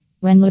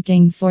When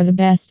looking for the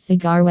best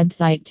cigar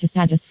website to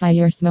satisfy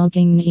your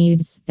smoking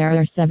needs, there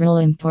are several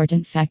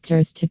important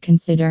factors to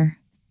consider.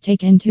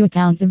 Take into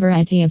account the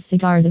variety of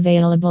cigars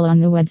available on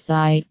the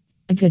website.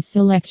 A good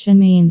selection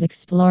means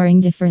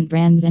exploring different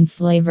brands and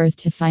flavors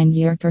to find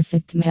your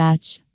perfect match.